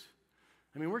groups.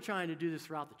 I mean, we're trying to do this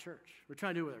throughout the church. We're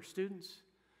trying to do it with our students.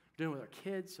 We're doing it with our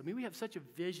kids. I mean, we have such a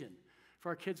vision for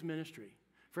our kids' ministry,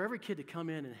 for every kid to come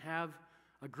in and have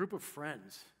a group of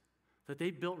friends that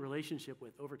they've built relationship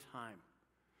with over time.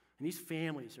 And these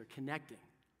families are connecting.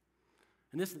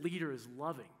 And this leader is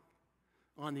loving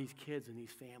on these kids and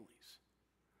these families.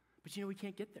 But we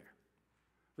can't get there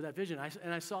with that vision.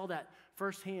 And I saw that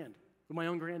firsthand with my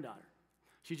own granddaughter.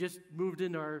 She just moved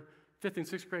into our 5th and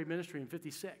 6th grade ministry in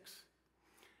 56.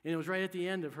 And it was right at the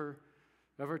end of her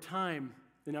time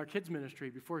in our kids' ministry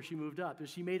before she moved up. And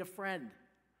she made a friend.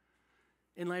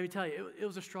 And let me tell you, it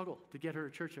was a struggle to get her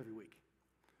to church every week.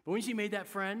 But when she made that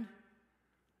friend,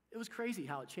 it was crazy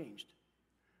how it changed.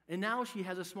 And now she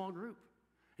has a small group.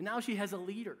 And now she has a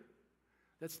leader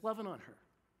that's loving on her.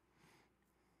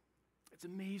 It's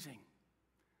amazing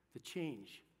the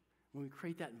change when we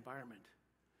create that environment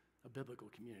of biblical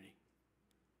community.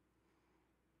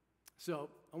 So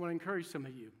I want to encourage some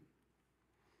of you.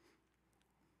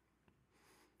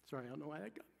 Sorry, I don't know why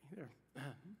that got me there.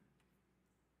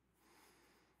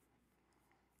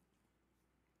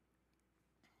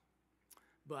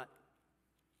 But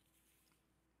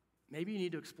maybe you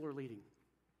need to explore leading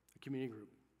a community group.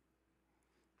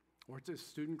 Or it's a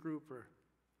student group, or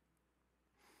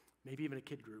maybe even a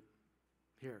kid group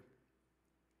here.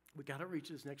 We got to reach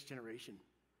this next generation.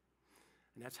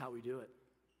 And that's how we do it.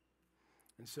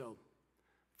 And so,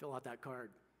 fill out that card.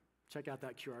 Check out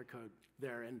that QR code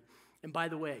there. And by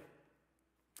the way,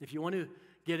 if you want to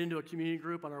get into a community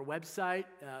group on our website,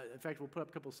 in fact, we'll put up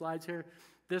a couple slides here.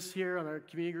 This here on our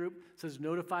community group says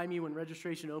notify me when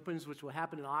registration opens, which will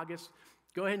happen in August.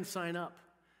 Go ahead and sign up.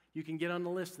 You can get on the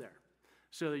list there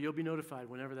so that you'll be notified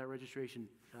whenever that registration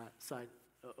site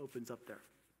opens up there.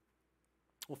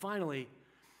 Well, finally,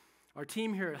 our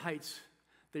team here at Heights,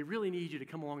 they really need you to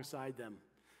come alongside them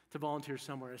to volunteer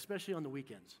somewhere, especially on the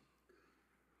weekends.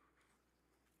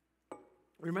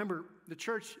 Remember, the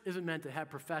church isn't meant to have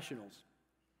professionals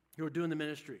who are doing the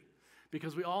ministry,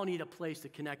 because we all need a place to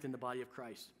connect in the body of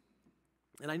Christ.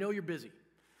 And I know you're busy,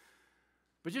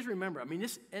 but just remember,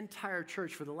 this entire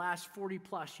church for the last 40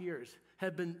 plus years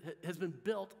has been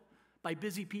built by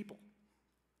busy people.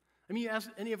 You ask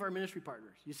any of our ministry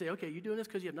partners, you say, okay, you doing this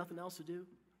because you have nothing else to do?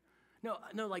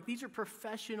 No, like these are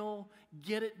professional,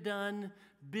 get it done,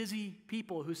 busy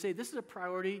people who say, this is a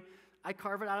priority, I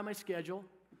carve it out of my schedule,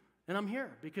 and I'm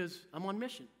here because I'm on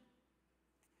mission.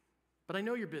 But I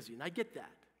know you're busy, and I get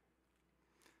that.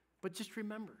 But just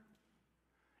remember,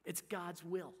 it's God's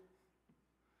will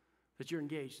that you're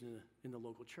engaged in the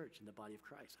local church, in the body of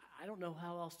Christ. I don't know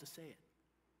how else to say it.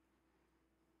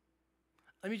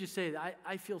 Let me just say that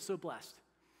I feel so blessed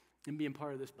in being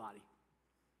part of this body.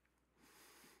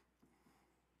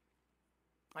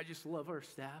 I just love our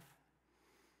staff.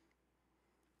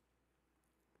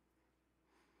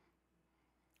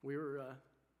 We were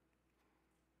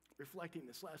reflecting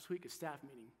this last week at staff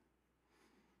meeting,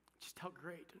 just how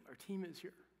great our team is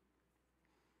here.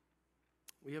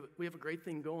 We have a great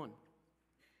thing going,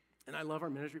 and I love our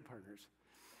ministry partners.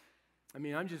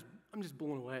 I'm just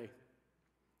blown away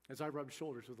as I rub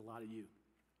shoulders with a lot of you.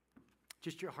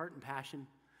 Just your heart and passion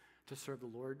to serve the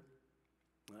Lord.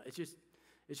 It's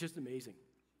just amazing.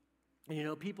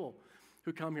 And people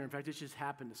who come here, in fact, it just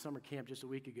happened at summer camp just a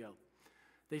week ago.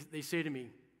 They say to me,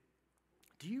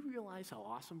 do you realize how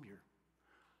awesome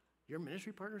your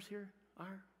ministry partners here are?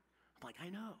 I'm like, I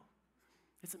know.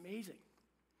 It's amazing.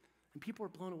 And people are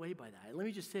blown away by that. And let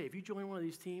me just say, if you join one of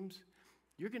these teams,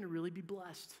 you're going to really be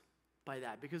blessed by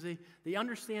that, because they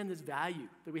understand this value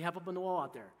that we have up on the wall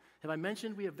out there. Have I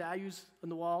mentioned we have values on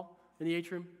the wall in the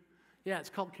atrium? Yeah, it's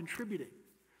called contributing.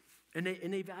 And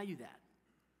they value that.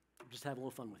 I'm just having a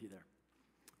little fun with you there.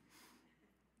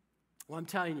 Well, I'm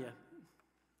telling you,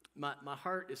 my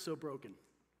heart is so broken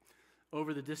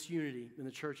over the disunity in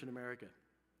the church in America.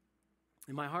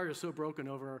 And my heart is so broken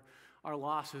over our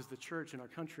loss as the church in our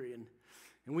country. And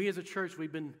we as a church,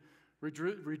 we've been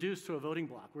reduced to a voting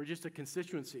block. We're just a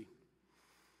constituency.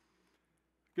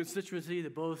 Constituency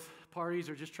that both parties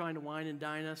are just trying to wine and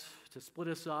dine us, to split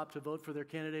us up, to vote for their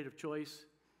candidate of choice.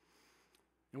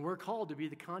 And we're called to be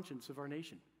the conscience of our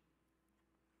nation.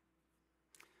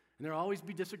 And there will always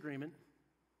be disagreement,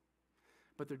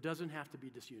 but there doesn't have to be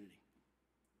disunity.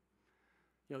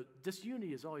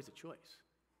 Disunity is always a choice.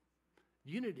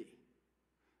 Unity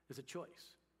is a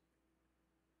choice.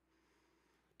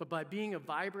 But by being a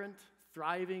vibrant,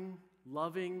 thriving,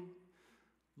 loving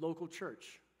local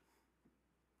church,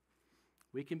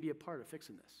 we can be a part of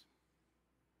fixing this.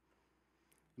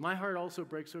 My heart also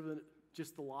breaks over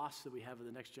just the loss that we have of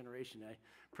the next generation. I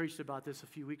preached about this a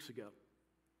few weeks ago,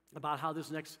 about how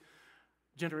this next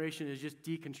generation is just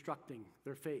deconstructing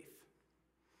their faith.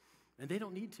 And they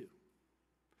don't need to,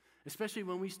 especially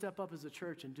when we step up as a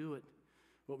church and do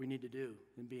what we need to do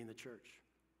in being the church.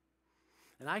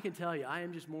 And I can tell you, I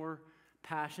am just more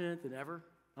passionate than ever.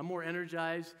 I'm more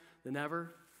energized than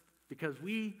ever because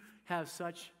we have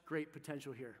such great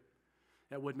potential here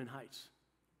at Woodmen Heights.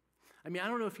 I mean, I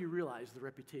don't know if you realize the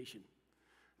reputation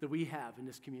that we have in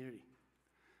this community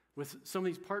with some of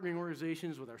these partnering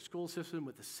organizations, with our school system,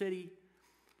 with the city.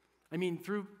 I mean,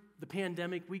 through the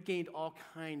pandemic, we gained all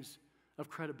kinds of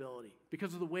credibility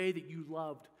because of the way that you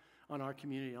loved on our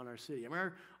community, on our city. I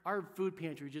mean, our food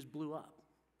pantry just blew up.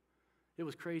 It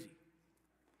was crazy.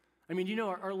 I mean,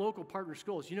 our local partner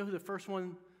schools, you know who the first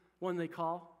one they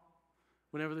call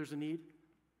whenever there's a need?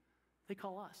 They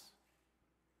call us.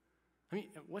 I mean,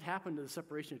 what happened to the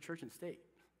separation of church and state,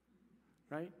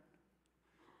 right?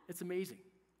 It's amazing.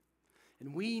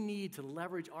 And we need to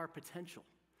leverage our potential.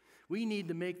 We need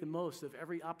to make the most of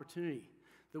every opportunity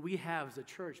that we have as a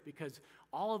church because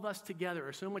all of us together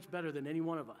are so much better than any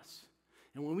one of us.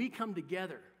 And when we come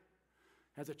together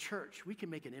as a church, we can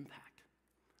make an impact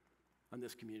on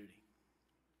this community.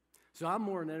 So I'm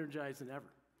more energized than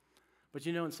ever. But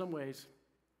in some ways,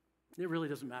 it really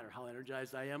doesn't matter how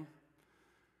energized I am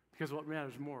because what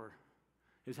matters more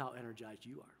is how energized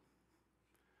you are.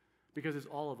 Because it's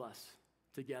all of us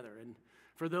together. And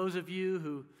for those of you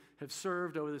who have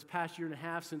served over this past year and a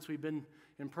half since we've been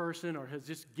in person or has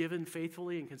just given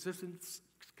faithfully and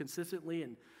consistently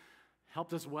and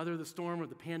helped us weather the storm of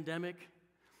the pandemic,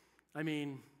 I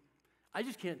mean, I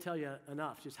just can't tell you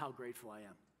enough just how grateful I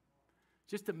am.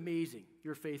 Just amazing,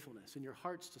 your faithfulness and your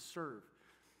hearts to serve.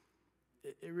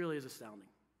 It really is astounding.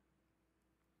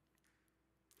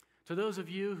 To those of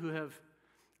you who have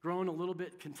grown a little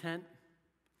bit content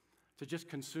to just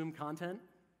consume content,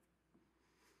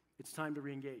 it's time to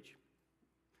reengage,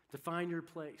 to find your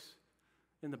place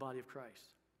in the body of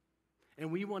Christ.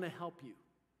 And we want to help you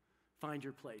find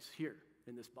your place here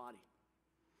in this body.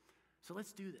 So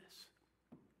let's do this.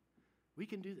 We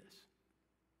can do this.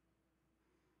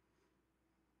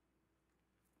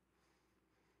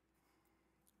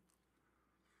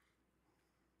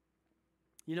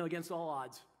 Against all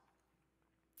odds,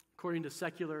 according to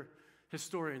secular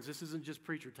historians, this isn't just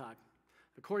preacher talk.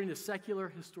 According to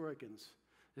secular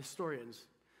historians,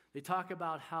 they talk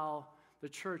about how the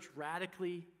church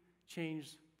radically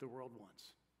changed the world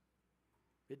once.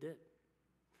 It did.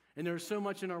 And there's so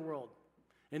much in our world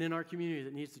and in our community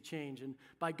that needs to change. And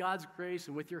by God's grace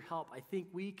and with your help, I think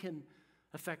we can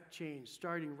affect change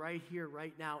starting right here,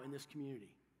 right now in this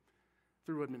community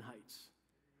through Woodmen Heights.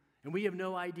 And we have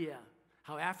no idea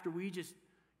how after we just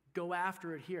go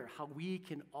after it here, how we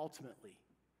can ultimately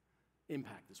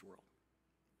impact this world.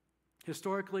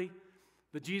 Historically,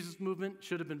 the Jesus movement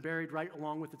should have been buried right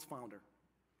along with its founder,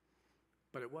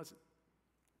 but it wasn't.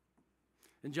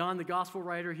 And John, the gospel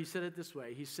writer, he said it this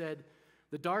way. He said,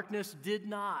 the darkness did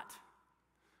not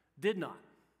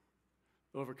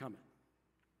overcome it.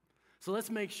 So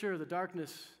let's make sure the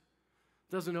darkness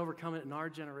doesn't overcome it in our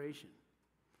generation,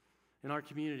 in our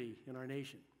community, in our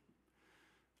nation,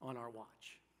 on our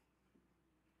watch.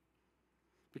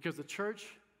 Because the church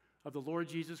of the Lord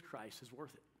Jesus Christ is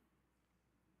worth it.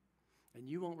 And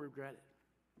you won't regret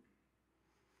it.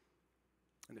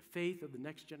 And the faith of the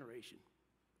next generation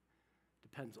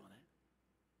depends on it.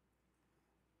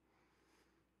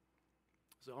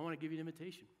 So I want to give you an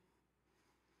invitation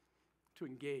to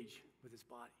engage with this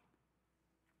body.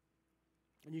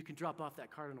 And you can drop off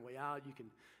that card on the way out. You can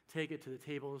take it to the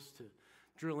tables to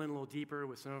drill in a little deeper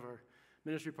with some of our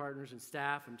ministry partners and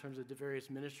staff in terms of the various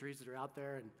ministries that are out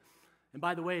there. And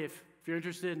by the way, if you're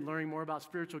interested in learning more about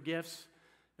spiritual gifts,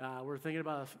 we're thinking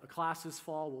about a class this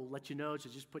fall. We'll let you know to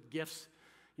just put gifts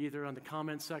either on the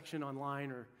comments section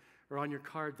online or on your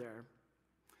card there.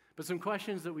 But some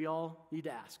questions that we all need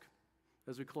to ask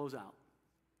as we close out.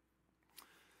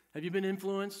 Have you been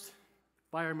influenced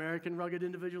by our American rugged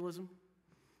individualism?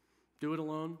 do it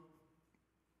alone?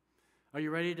 Are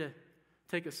you ready to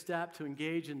take a step to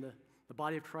engage in the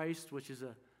body of Christ, which is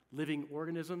a living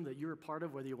organism that you're a part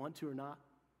of, whether you want to or not?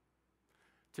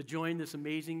 To join this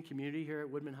amazing community here at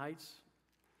Woodmen Heights?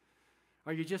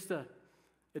 Are you just an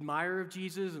admirer of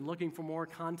Jesus and looking for more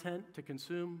content to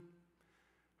consume?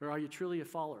 Or are you truly a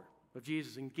follower of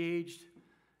Jesus, engaged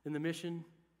in the mission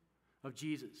of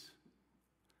Jesus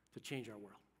to change our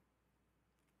world?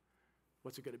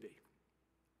 What's it going to be?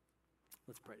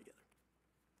 Let's pray together.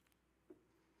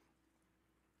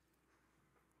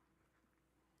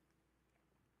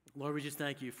 Lord, we just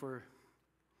thank you for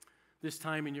this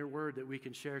time in your word that we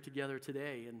can share together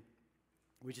today. And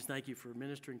we just thank you for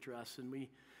ministering to us. And we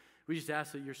just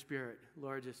ask that your Spirit,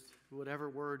 Lord, just whatever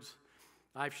words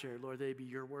I've shared, Lord, they be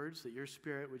your words, that your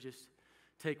Spirit would just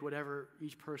take whatever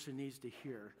each person needs to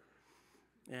hear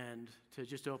and to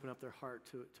just open up their heart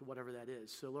to whatever that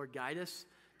is. So, Lord, guide us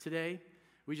today.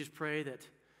 We just pray that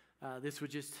this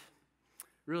would just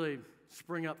really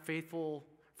spring up faithful,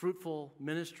 fruitful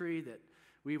ministry, that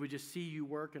we would just see you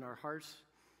work in our hearts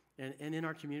and in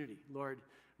our community. Lord,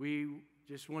 we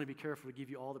just want to be careful to give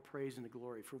you all the praise and the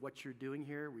glory for what you're doing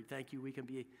here. We thank you we can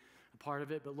be a part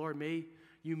of it. But Lord, may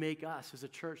you make us as a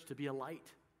church to be a light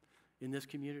in this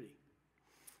community.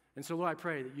 And so, Lord, I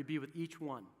pray that you be with each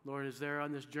one. Lord, as they're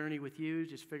on this journey with you,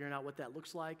 just figuring out what that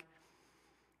looks like.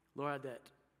 Lord, that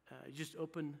you just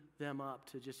open them up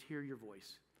to just hear your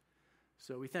voice.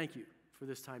 So we thank you for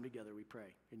this time together, we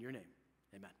pray. In your name,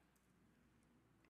 amen.